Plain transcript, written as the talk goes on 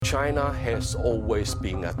China has always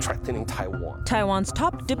been threatening Taiwan. Taiwan's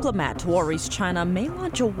top diplomat worries China may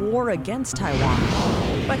launch a war against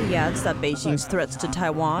Taiwan. But he adds that Beijing's threats to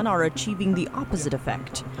Taiwan are achieving the opposite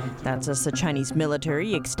effect. That's as the Chinese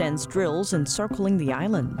military extends drills encircling the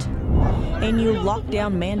island. A new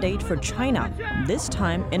lockdown mandate for China, this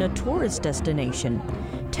time in a tourist destination.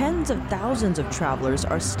 Tens of thousands of travelers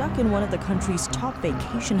are stuck in one of the country's top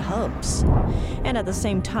vacation hubs. And at the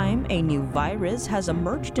same time, a new virus has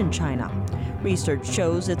emerged in China. Research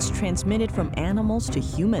shows it's transmitted from animals to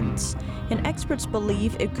humans, and experts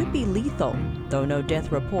believe it could be lethal, though no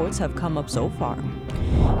death reports have come up so far.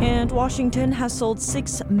 And Washington has sold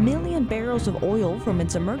 6 million barrels of oil from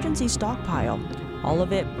its emergency stockpile, all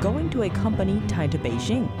of it going to a company tied to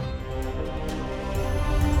Beijing.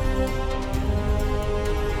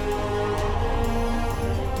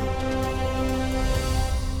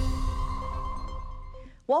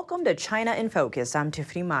 Welcome to China in Focus. I'm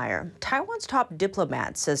Tiffany Meyer. Taiwan's top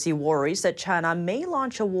diplomat says he worries that China may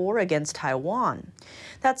launch a war against Taiwan.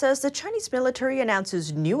 That's as the Chinese military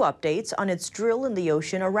announces new updates on its drill in the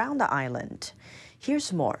ocean around the island.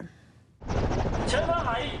 Here's more.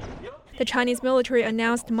 The Chinese military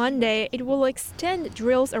announced Monday it will extend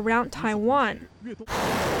drills around Taiwan.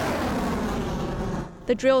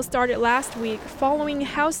 The drill started last week following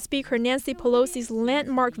House Speaker Nancy Pelosi's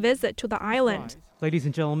landmark visit to the island. Ladies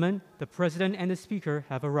and gentlemen, the President and the Speaker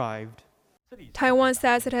have arrived. Taiwan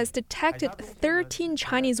says it has detected 13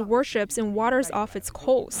 Chinese warships in waters off its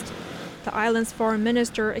coast. The island's foreign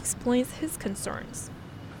minister explains his concerns.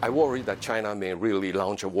 I worry that China may really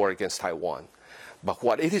launch a war against Taiwan. But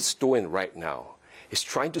what it is doing right now is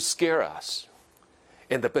trying to scare us.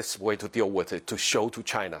 And the best way to deal with it, to show to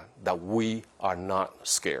China that we are not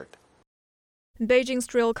scared. Beijing's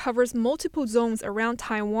drill covers multiple zones around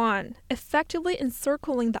Taiwan, effectively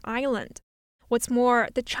encircling the island. What's more,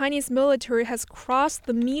 the Chinese military has crossed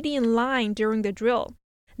the median line during the drill.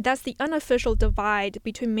 That's the unofficial divide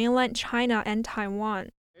between mainland China and Taiwan.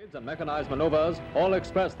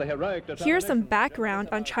 Here's some background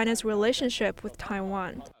on China's relationship with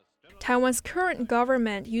Taiwan. Taiwan's current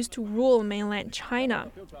government used to rule mainland China,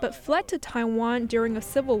 but fled to Taiwan during a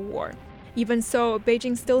civil war. Even so,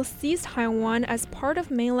 Beijing still sees Taiwan as part of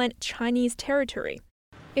mainland Chinese territory.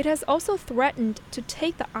 It has also threatened to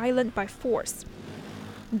take the island by force.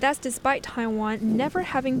 That's despite Taiwan never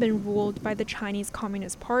having been ruled by the Chinese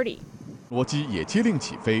Communist Party.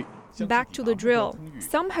 Back to the drill.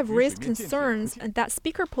 Some have raised concerns that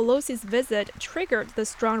Speaker Pelosi's visit triggered the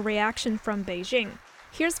strong reaction from Beijing.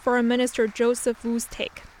 Here's Foreign Minister Joseph Wu's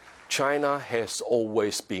take. China has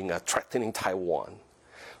always been threatening Taiwan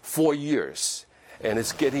for years, and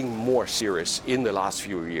it's getting more serious in the last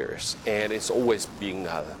few years, and it's always been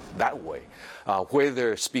that way.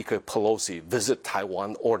 Whether Speaker Pelosi visit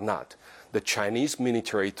Taiwan or not, the Chinese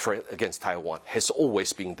military threat against Taiwan has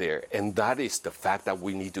always been there, and that is the fact that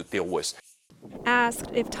we need to deal with. Asked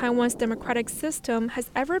if Taiwan's democratic system has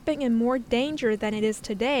ever been in more danger than it is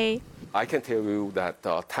today, I can tell you that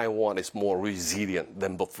Taiwan is more resilient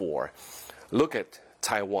than before. Look at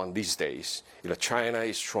Taiwan these days. China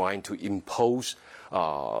is trying to impose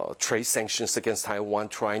trade sanctions against Taiwan,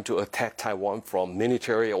 trying to attack Taiwan from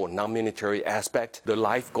military or non-military aspect. The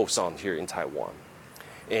life goes on here in Taiwan,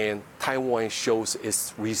 and Taiwan shows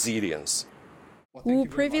its resilience. Wu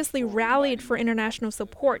previously rallied for international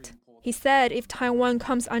support. He said if Taiwan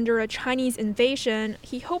comes under a Chinese invasion,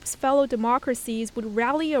 he hopes fellow democracies would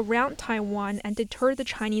rally around Taiwan and deter the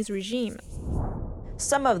Chinese regime.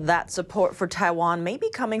 Some of that support for Taiwan may be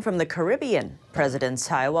coming from the Caribbean. President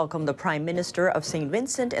Tsai welcomed the Prime Minister of St.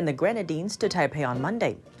 Vincent and the Grenadines to Taipei on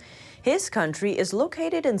Monday. His country is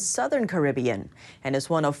located in southern Caribbean and is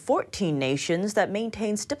one of 14 nations that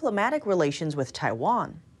maintains diplomatic relations with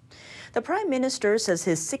Taiwan. The Prime Minister says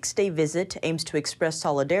his 6-day visit aims to express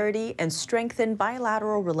solidarity and strengthen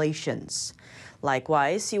bilateral relations.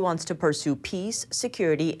 Likewise, he wants to pursue peace,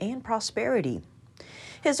 security, and prosperity.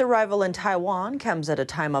 His arrival in Taiwan comes at a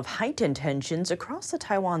time of heightened tensions across the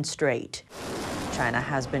Taiwan Strait. China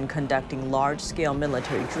has been conducting large-scale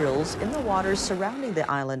military drills in the waters surrounding the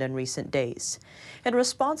island in recent days, in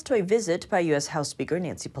response to a visit by U.S. House Speaker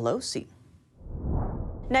Nancy Pelosi.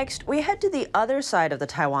 Next, we head to the other side of the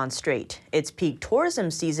Taiwan Strait. It's peak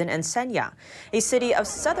tourism season in Sanya, a city of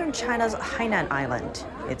southern China's Hainan Island.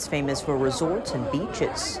 It's famous for resorts and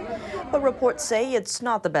beaches. But reports say it's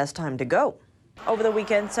not the best time to go. Over the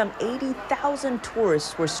weekend, some 80,000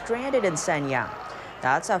 tourists were stranded in Sanya.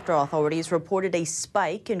 That's after authorities reported a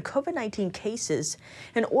spike in COVID-19 cases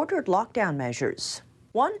and ordered lockdown measures.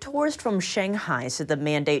 One tourist from Shanghai said the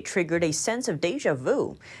mandate triggered a sense of deja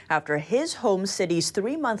vu after his home city's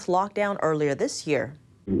 3-month lockdown earlier this year.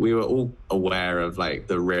 We were all aware of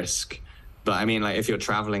the risk, but I mean, if you're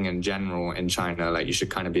traveling in general in China, you should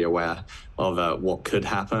kind of be aware of what could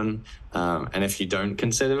happen. And if you don't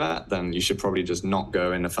consider that, then you should probably just not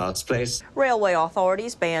go in the first place. Railway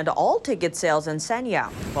authorities banned all ticket sales in Sanya,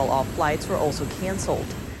 while all flights were also canceled.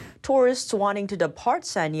 Tourists wanting to depart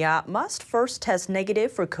Sanya must first test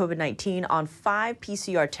negative for COVID-19 on 5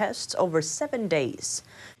 PCR tests over 7 days.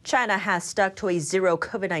 China has stuck to a zero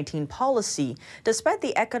COVID-19 policy despite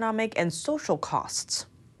the economic and social costs.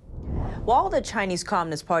 While the Chinese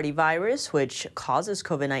Communist Party virus, which causes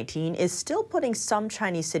COVID-19, is still putting some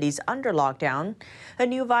Chinese cities under lockdown, a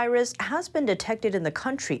new virus has been detected in the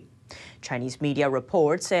country. Chinese media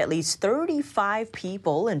reports say at least 35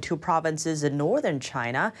 people in 2 provinces in northern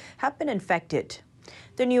China have been infected.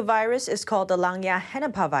 The new virus is called the Langya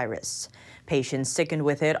Henipa virus. Patients sickened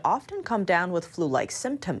with it often come down with flu-like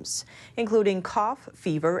symptoms, including cough,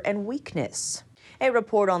 fever, and weakness. A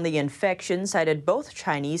report on the infection cited both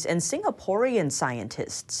Chinese and Singaporean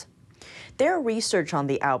scientists. Their research on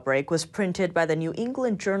the outbreak was printed by the New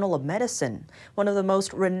England Journal of Medicine, one of the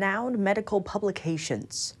most renowned medical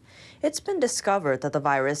publications. It's been discovered that the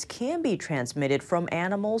virus can be transmitted from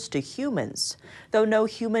animals to humans, though no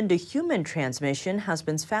human-to-human transmission has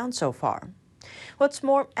been found so far. What's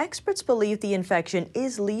more, experts believe the infection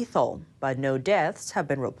is lethal, but no deaths have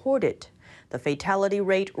been reported. The fatality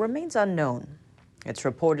rate remains unknown. It's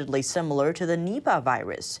reportedly similar to the Nipah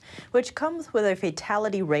virus, which comes with a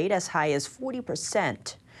fatality rate as high as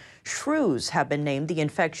 40%. Shrews have been named the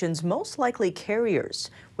infection's most likely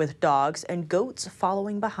carriers, with dogs and goats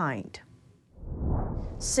following behind.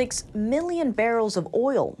 6 million barrels of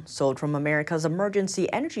oil sold from America's emergency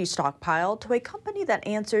energy stockpile to a company that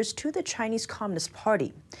answers to the Chinese Communist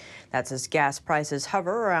Party. That's as gas prices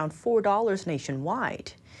hover around $4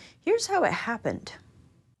 nationwide. Here's how it happened.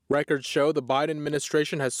 Records show the Biden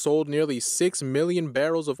administration has sold nearly 6 million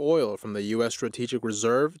barrels of oil from the U.S. Strategic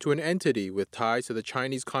Reserve to an entity with ties to the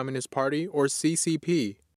Chinese Communist Party, or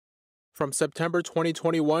CCP. From September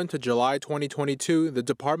 2021 to July 2022, the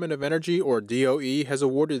Department of Energy, or DOE, has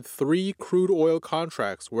awarded 3 crude oil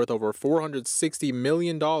contracts worth over $460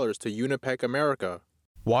 million to Unipec America.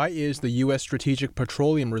 Why is the U.S. Strategic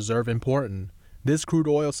Petroleum Reserve important? This crude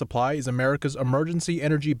oil supply is America's emergency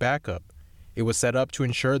energy backup. It was set up to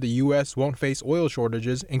ensure the U.S. won't face oil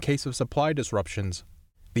shortages in case of supply disruptions.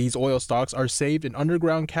 These oil stocks are saved in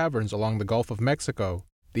underground caverns along the Gulf of Mexico.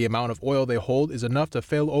 The amount of oil they hold is enough to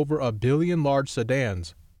fill over 1 billion large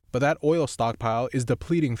sedans. But that oil stockpile is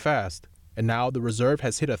depleting fast, and now the reserve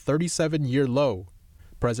has hit a 37-year low.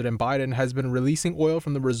 President Biden has been releasing oil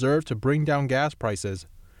from the reserve to bring down gas prices,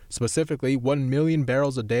 specifically 1 million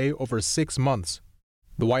barrels a day over 6 months.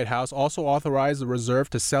 The White House also authorized the reserve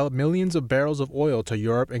to sell millions of barrels of oil to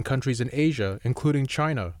Europe and countries in Asia, including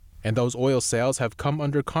China, and those oil sales have come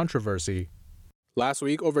under controversy. Last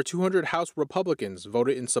week, over 200 House Republicans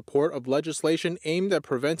voted in support of legislation aimed at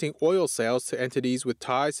preventing oil sales to entities with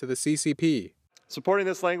ties to the CCP. Supporting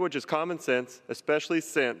this language is common sense, especially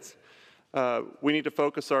since we need to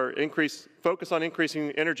focus on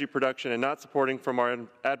increasing energy production and not supporting from our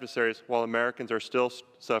adversaries while Americans are still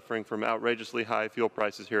suffering from outrageously high fuel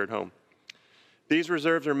prices here at home. These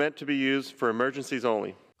reserves are meant to be used for emergencies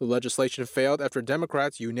only. The legislation failed after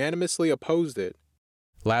Democrats unanimously opposed it.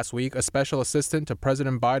 Last week, a special assistant to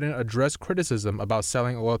President Biden addressed criticism about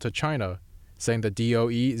selling oil to China, saying the DOE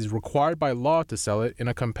is required by law to sell it in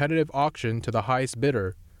a competitive auction to the highest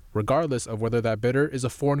bidder, regardless of whether that bidder is a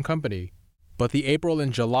foreign company. But the April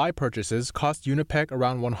and July purchases cost Unipec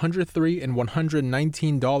around $103 and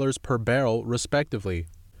 $119 per barrel, respectively.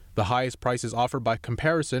 The highest prices offered by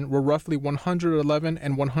comparison were roughly $111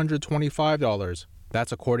 and $125.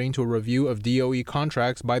 That's according to a review of DOE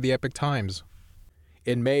contracts by the Epoch Times.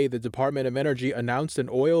 In May, the Department of Energy announced an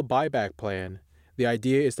oil buyback plan. The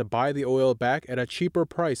idea is to buy the oil back at a cheaper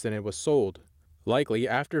price than it was sold, likely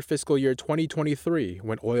after fiscal year 2023,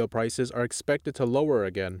 when oil prices are expected to lower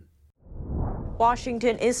again.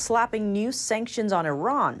 Washington is slapping new sanctions on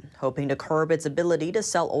Iran, hoping to curb its ability to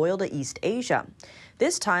sell oil to East Asia,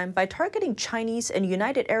 this time by targeting Chinese and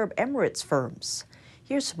United Arab Emirates firms.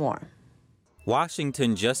 Here's more.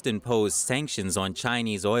 Washington just imposed sanctions on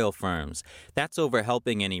Chinese oil firms. That's over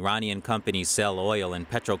helping an Iranian company sell oil and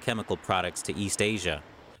petrochemical products to East Asia.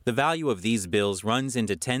 The value of these bills runs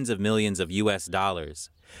into tens of millions of U.S. dollars.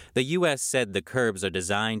 The U.S. said the curbs are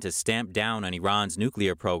designed to stamp down on Iran's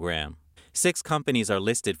nuclear program. 6 companies are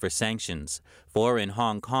listed for sanctions, 4 in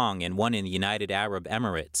Hong Kong and 1 in the United Arab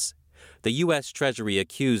Emirates. The U.S. Treasury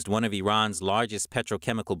accused one of Iran's largest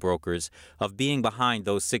petrochemical brokers of being behind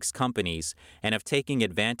those 6 companies and of taking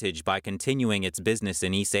advantage by continuing its business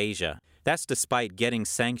in East Asia. That's despite getting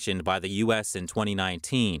sanctioned by the U.S. in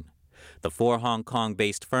 2019. The 4 Hong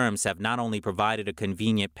Kong-based firms have not only provided a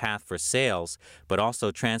convenient path for sales, but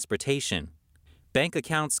also transportation. Bank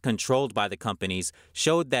accounts controlled by the companies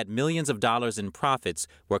showed that millions of dollars in profits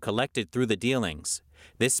were collected through the dealings.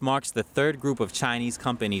 This marks the 3rd group of Chinese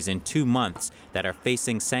companies in 2 months that are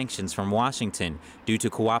facing sanctions from Washington due to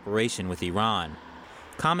cooperation with Iran.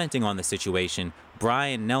 Commenting on the situation,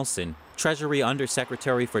 Brian Nelson, Treasury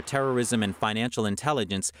Undersecretary for Terrorism and Financial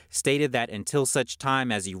Intelligence, stated that until such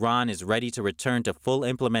time as Iran is ready to return to full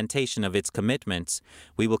implementation of its commitments,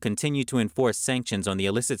 we will continue to enforce sanctions on the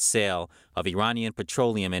illicit sale of Iranian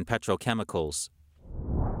petroleum and petrochemicals.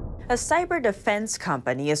 A cyber defense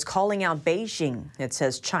company is calling out Beijing. It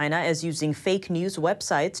says China is using fake news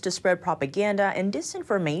websites to spread propaganda and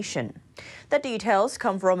disinformation. The details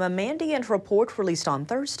come from a Mandiant report released on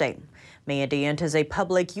Thursday. Mandiant is a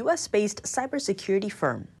public U.S.-based cybersecurity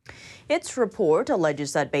firm. Its report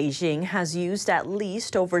alleges that Beijing has used at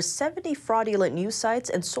least over 70 fraudulent news sites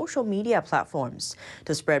and social media platforms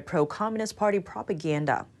to spread pro-Communist Party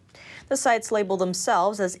propaganda. The sites label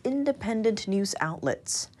themselves as independent news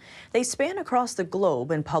outlets. They span across the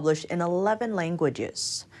globe and publish in 11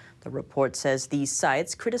 languages. The report says these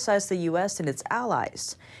sites criticize the U.S. and its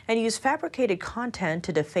allies and use fabricated content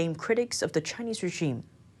to defame critics of the Chinese regime.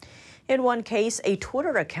 In one case, a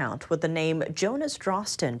Twitter account with the name Jonas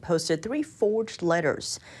Drosten posted 3 forged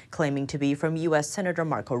letters claiming to be from U.S. Senator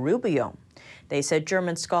Marco Rubio. They said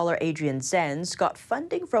German scholar Adrian Zenz got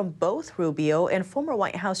funding from both Rubio and former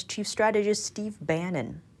White House chief strategist Steve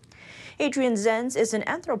Bannon. Adrian Zenz is an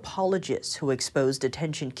anthropologist who exposed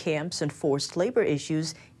detention camps and forced labor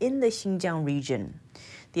issues in the Xinjiang region.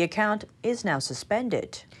 The account is now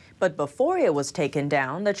suspended. But before it was taken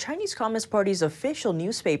down, the Chinese Communist Party's official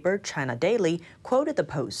newspaper, China Daily, quoted the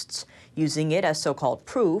posts, using it as so-called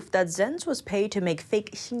proof that Zenz was paid to make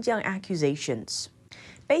fake Xinjiang accusations.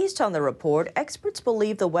 Based on the report, experts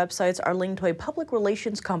believe the websites are linked to a public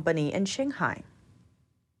relations company in Shanghai.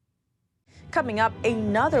 Coming up,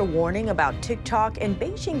 another warning about TikTok and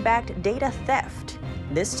Beijing-backed data theft.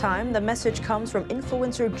 This time, the message comes from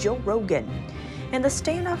influencer Joe Rogan. And the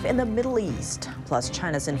standoff in the Middle East, plus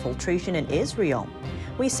China's infiltration in Israel.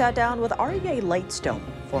 We sat down with Aryeh Lightstone,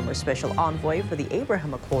 former special envoy for the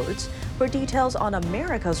Abraham Accords, for details on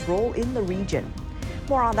America's role in the region.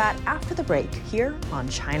 More on that after the break, here on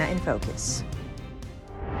China in Focus.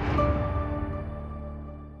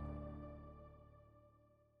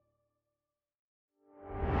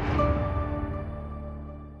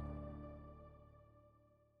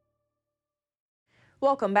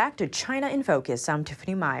 Welcome back to China in Focus. I'm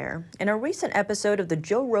Tiffany Meyer. In a recent episode of the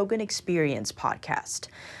Joe Rogan Experience podcast,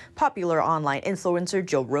 popular online influencer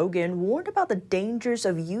Joe Rogan warned about the dangers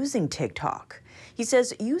of using TikTok. He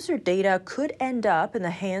says user data could end up in the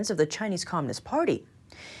hands of the Chinese Communist Party.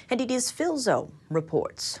 NDT's Phil Zhou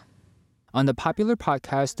reports. On the popular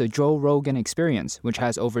podcast, The Joe Rogan Experience, which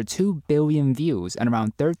has over 2 billion views and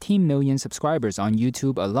around 13 million subscribers on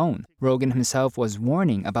YouTube alone, Rogan himself was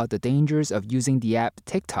warning about the dangers of using the app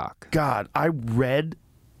TikTok. God, I read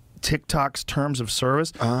TikTok's terms of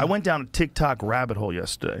service. I went down a TikTok rabbit hole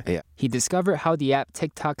yesterday. Yeah. He discovered how the app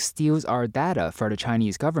TikTok steals our data for the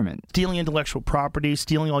Chinese government. Stealing intellectual property,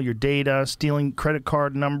 stealing all your data, stealing credit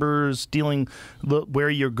card numbers, stealing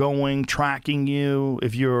where you're going, tracking you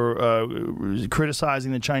if you're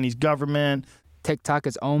criticizing the Chinese government. TikTok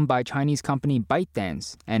is owned by Chinese company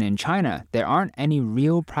ByteDance, and in China, there aren't any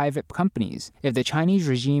real private companies. If the Chinese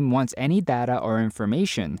regime wants any data or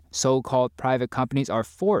information, so-called private companies are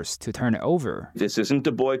forced to turn it over. This isn't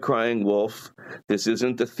a boy crying wolf. This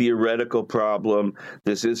isn't a theoretical problem.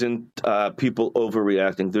 This isn't people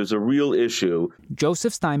overreacting. There's a real issue.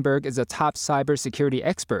 Joseph Steinberg is a top cybersecurity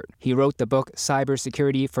expert. He wrote the book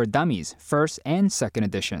Cybersecurity for Dummies, first and second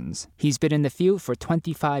editions. He's been in the field for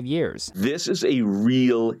 25 years. This is a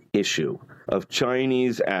real issue of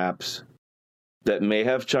Chinese apps that may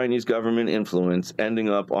have Chinese government influence ending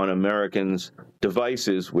up on Americans'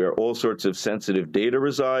 devices where all sorts of sensitive data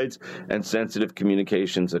resides and sensitive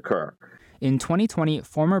communications occur. In 2020,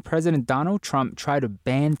 former President Donald Trump tried to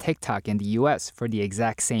ban TikTok in the U.S. for the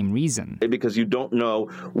exact same reason. Because you don't know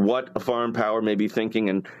what a foreign power may be thinking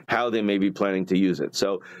and how they may be planning to use it.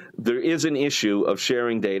 So there is an issue of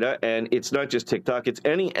sharing data, and it's not just TikTok, it's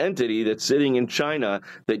any entity that's sitting in China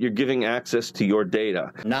that you're giving access to your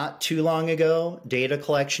data. Not too long ago, data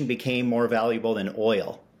collection became more valuable than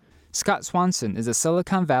oil. Scott Swanson is a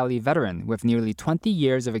Silicon Valley veteran with nearly 20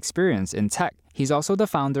 years of experience in tech. He's also the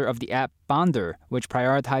founder of the app Bonder, which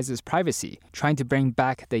prioritizes privacy, trying to bring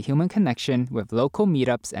back the human connection with local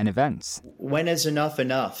meetups and events. When is enough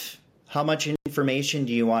enough? How much information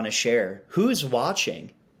do you want to share? Who's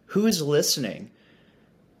watching? Who's listening?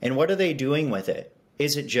 And what are they doing with it?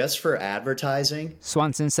 Is it just for advertising?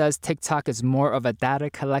 Swanson says TikTok is more of a data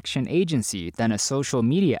collection agency than a social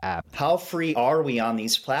media app. How free are we on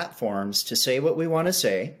these platforms to say what we want to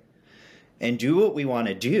say and do what we want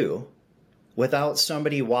to do without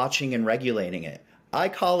somebody watching and regulating it? I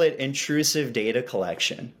call it intrusive data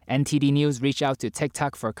collection. NTD News reached out to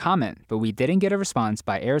TikTok for comment, but we didn't get a response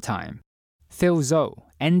by airtime. Phil Zhou,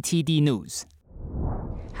 NTD News.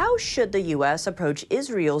 How should the U.S. approach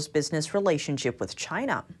Israel's business relationship with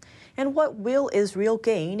China? And what will Israel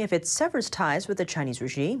gain if it severs ties with the Chinese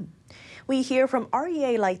regime? We hear from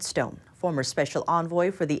REA Lightstone, former special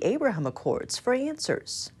envoy for the Abraham Accords, for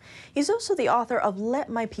answers. He's also the author of Let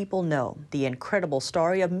My People Know, the incredible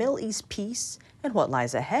story of Middle East peace and what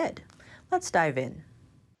lies ahead. Let's dive in.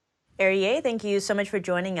 REA, thank you so much for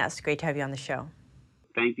joining us. Great to have you on the show.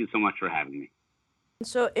 Thank you so much for having me.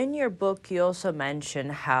 So in your book, you also mention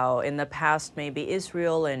how in the past, maybe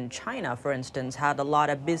Israel and China, for instance, had a lot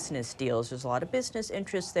of business deals. There's a lot of business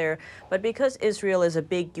interests there. But because Israel is a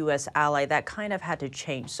big U.S. ally, that kind of had to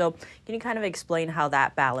change. So can you kind of explain how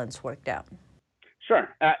that balance worked out? Sure.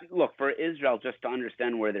 Look, for Israel, just to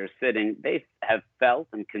understand where they're sitting, they have felt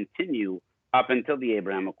and continue up until the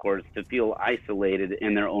Abraham Accords to feel isolated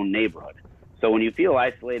in their own neighborhood. So when you feel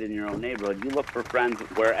isolated in your own neighborhood, you look for friends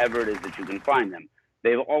wherever it is that you can find them.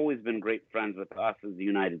 They've always been great friends with us as the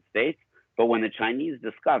United States, but when the Chinese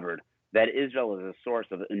discovered that Israel is a source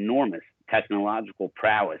of enormous technological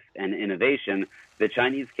prowess and innovation, the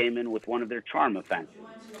Chinese came in with one of their charm offenses.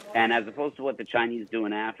 And as opposed to what the Chinese do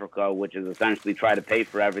in Africa, which is essentially try to pay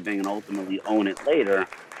for everything and ultimately own it later,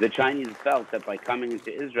 the Chinese felt that by coming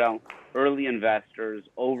into Israel, early investors,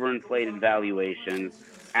 overinflated valuations,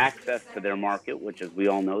 access to their market, which as we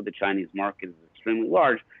all know, the Chinese market is extremely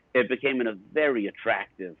large, it became a very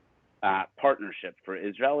attractive partnership for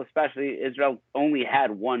Israel, especially Israel only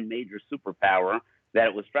had one major superpower that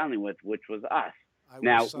it was friendly with, which was us.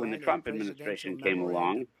 Now, when the Trump administration came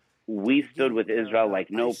along, we stood with Israel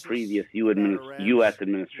like no previous U.S.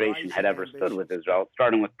 administration had ever stood with Israel,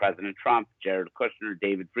 starting with President Trump, Jared Kushner,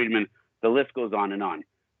 David Friedman, the list goes on and on.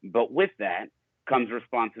 But with that comes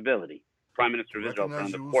responsibility. Prime Minister of Israel,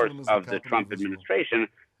 during the course of the Trump administration,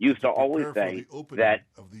 used to always say that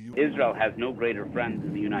Israel has no greater friend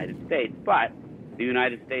than the United States, but the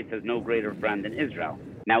United States has no greater friend than Israel.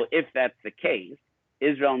 Now, if that's the case,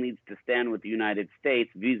 Israel needs to stand with the United States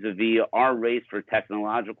vis-a-vis our race for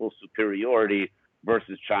technological superiority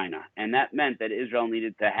versus China. And that meant that Israel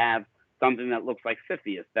needed to have something that looks like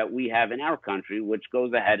CFIUS that we have in our country, which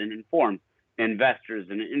goes ahead and informs investors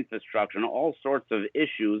and infrastructure and all sorts of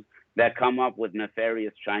issues that come up with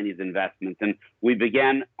nefarious Chinese investments. And we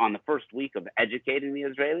began on the first week of educating the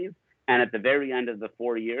Israelis, and at the very end of the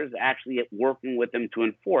 4 years, actually working with them to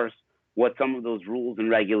enforce what some of those rules and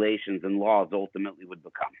regulations and laws ultimately would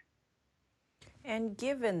become. And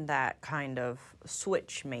given that kind of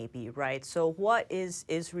switch maybe, right? So what is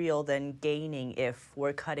Israel then gaining if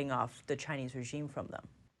we're cutting off the Chinese regime from them?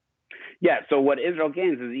 Yeah, so what Israel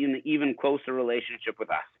gains is an even closer relationship with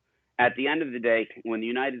us. At the end of the day, when the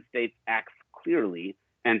United States acts clearly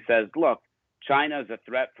and says, look, China is a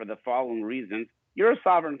threat for the following reasons, you're a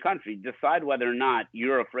sovereign country. Decide whether or not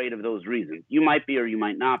you're afraid of those reasons. You might be or you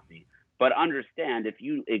might not be. But understand, if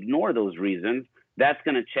you ignore those reasons, that's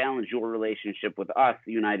going to challenge your relationship with us,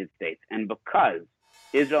 the United States. And because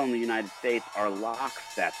Israel and the United States are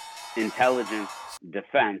lockstep, intelligence,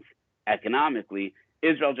 defense, economically,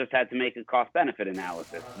 Israel just had to make a cost-benefit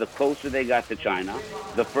analysis. The closer they got to China,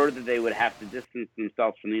 the further they would have to distance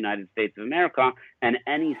themselves from the United States of America, and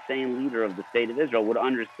any sane leader of the state of Israel would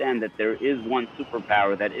understand that there is one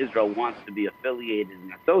superpower that Israel wants to be affiliated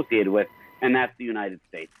and associated with, and that's the United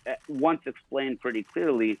States. Once explained pretty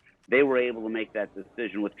clearly, they were able to make that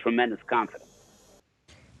decision with tremendous confidence.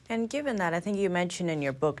 And given that, I think you mentioned in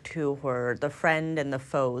your book, too, where the friend and the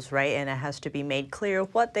foes, right? And it has to be made clear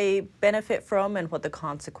what they benefit from and what the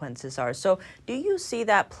consequences are. So do you see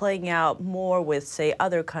that playing out more with, say,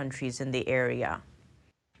 other countries in the area?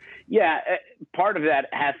 Yeah, part of that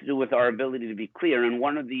has to do with our ability to be clear. And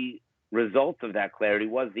one of the results of that clarity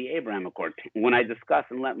was the Abraham Accord. When I discuss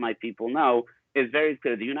and let my people know, it's very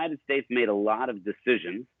clear. The United States made a lot of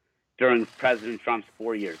decisions during President Trump's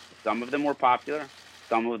 4 years. Some of them were popular.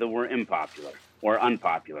 Some of them were unpopular. or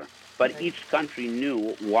unpopular. But each country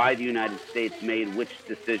knew why the United States made which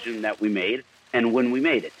decision that we made and when we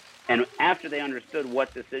made it. And after they understood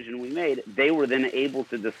what decision we made, they were then able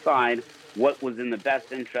to decide what was in the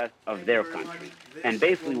best interest of their country. And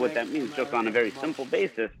basically what that means, just on a very simple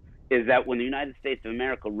basis, is that when the United States of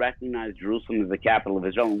America recognized Jerusalem as the capital of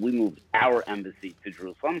Israel and we moved our embassy to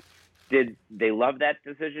Jerusalem, did they love that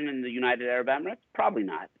decision in the United Arab Emirates? Probably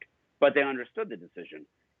not. But they understood the decision.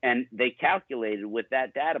 And they calculated with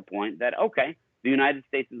that data point that, okay, the United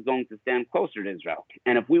States is going to stand closer to Israel.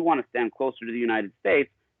 And if we want to stand closer to the United States,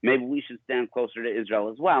 maybe we should stand closer to Israel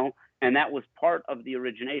as well. And that was part of the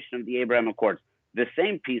origination of the Abraham Accords. The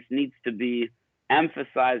same piece needs to be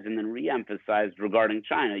emphasized and then re-emphasized regarding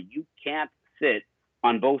China. You can't sit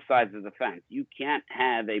on both sides of the fence. You can't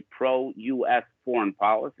have a pro-U.S. foreign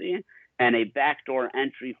policy and a backdoor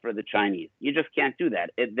entry for the Chinese. You just can't do that.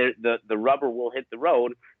 The rubber will hit the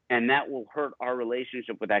road, and that will hurt our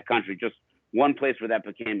relationship with that country. Just one place where that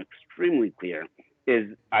became extremely clear is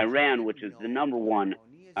Iran, which is the number one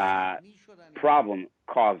problem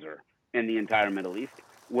causer in the entire Middle East,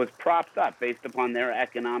 was propped up based upon their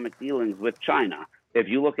economic dealings with China. If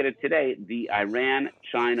you look at it today, the Iran,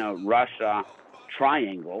 China, Russia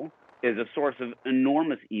triangle is a source of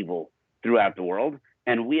enormous evil throughout the world.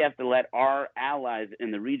 And we have to let our allies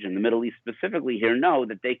in the region, the Middle East specifically here, know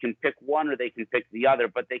that they can pick one or they can pick the other,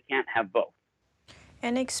 but they can't have both.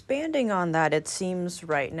 And expanding on that, it seems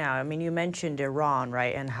right now, I mean, you mentioned Iran,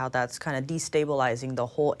 right, and how that's kind of destabilizing the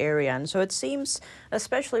whole area. And so it seems,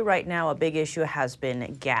 especially right now, a big issue has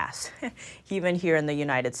been gas, even here in the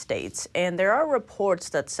United States. And there are reports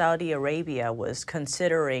that Saudi Arabia was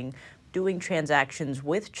considering doing transactions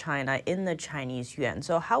with China in the Chinese yuan.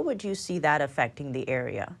 So how would you see that affecting the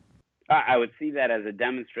area? I would see that as a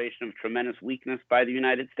demonstration of tremendous weakness by the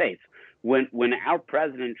United States. When our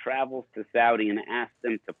president travels to Saudi and asks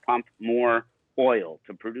them to pump more oil,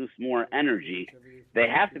 to produce more energy, they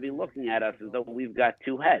have to be looking at us as though we've got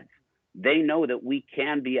two heads. They know that we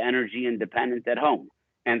can be energy independent at home.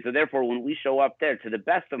 And so therefore, when we show up there, to the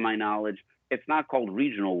best of my knowledge, it's not called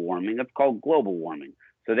regional warming, it's called global warming.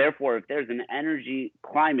 So therefore, if there's an energy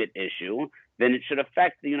climate issue, then it should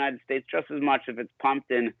affect the United States just as much if it's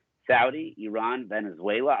pumped in Saudi, Iran,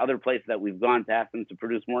 Venezuela, other places that we've gone to ask them to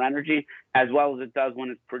produce more energy, as well as it does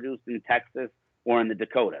when it's produced in Texas or in the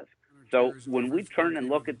Dakotas. So when we turn and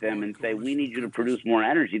look at them and say, we need you to produce more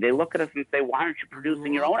energy, they look at us and say, why aren't you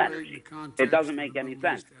producing your own energy? It doesn't make any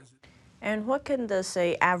sense. And what can the,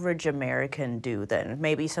 say, average American do then?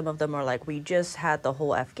 Maybe some of them are like, we just had the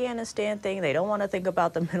whole Afghanistan thing. They don't want to think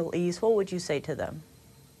about the Middle East. What would you say to them?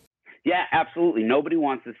 Yeah, absolutely. Nobody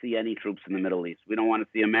wants to see any troops in the Middle East. We don't want to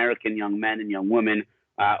see American young men and young women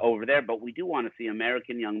over there, but we do want to see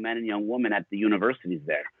American young men and young women at the universities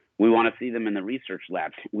there. We want to see them in the research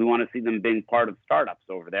labs. We want to see them being part of startups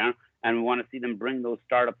over there, and we want to see them bring those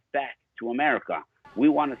startups back to America. We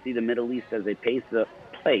want to see the Middle East as a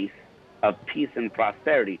place of peace and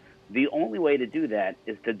prosperity. The only way to do that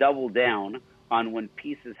is to double down on when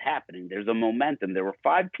peace is happening. There's a momentum. There were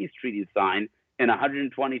 5 peace treaties signed in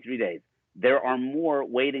 123 days. There are more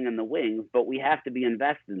waiting in the wings, but we have to be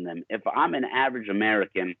invested in them. If I'm an average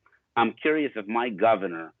American, I'm curious if my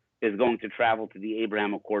governor is going to travel to the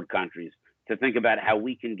Abraham Accord countries to think about how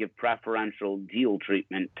we can give preferential deal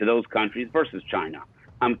treatment to those countries versus China.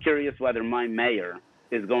 I'm curious whether my mayor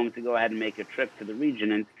is going to go ahead and make a trip to the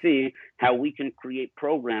region and see how we can create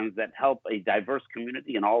programs that help a diverse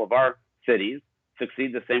community in all of our cities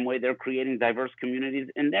succeed the same way they're creating diverse communities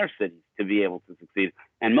in their cities to be able to succeed.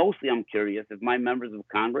 And mostly I'm curious if my members of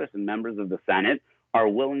Congress and members of the Senate are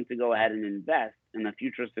willing to go ahead and invest in the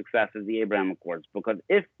future success of the Abraham Accords. Because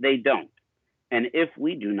if they don't, and if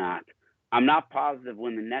we do not, I'm not positive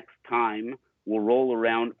when the next time will roll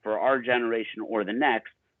around for our generation or the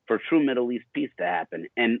next for true Middle East peace to happen.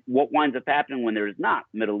 And what winds up happening when there is not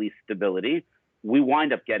Middle East stability, we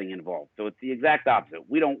wind up getting involved. So it's the exact opposite.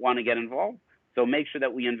 We don't want to get involved, so make sure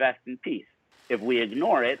that we invest in peace. If we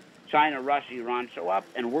ignore it, China, Russia, Iran show up,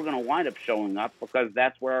 and we're going to wind up showing up because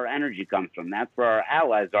that's where our energy comes from. That's where our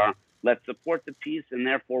allies are. Let's support the peace, and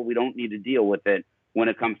therefore we don't need to deal with it when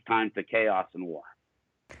it comes time to chaos and war.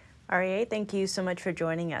 Aryeh, thank you so much for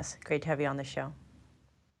joining us. Great to have you on the show.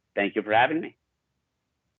 Thank you for having me.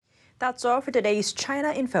 That's all for today's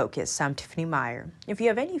China in Focus. I'm Tiffany Meyer. If you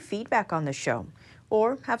have any feedback on the show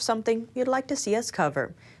or have something you'd like to see us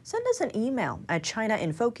cover, send us an email at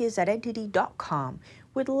chinainfocus@ntt.com.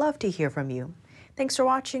 We'd love to hear from you. Thanks for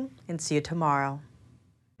watching and see you tomorrow.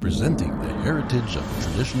 Presenting the heritage of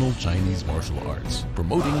traditional Chinese martial arts,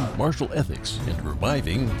 promoting martial ethics and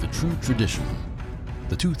reviving the true tradition.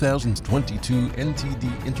 The 2022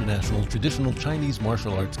 NTD International Traditional Chinese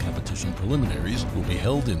Martial Arts Competition preliminaries will be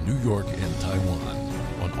held in New York and Taiwan.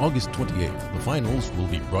 On August 28th, the finals will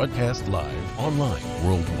be broadcast live online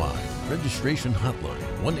worldwide. Registration hotline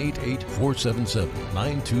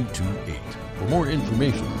 1-888-477-9228. For more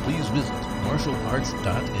information, please visit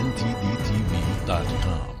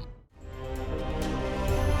martialarts.ntdtv.com.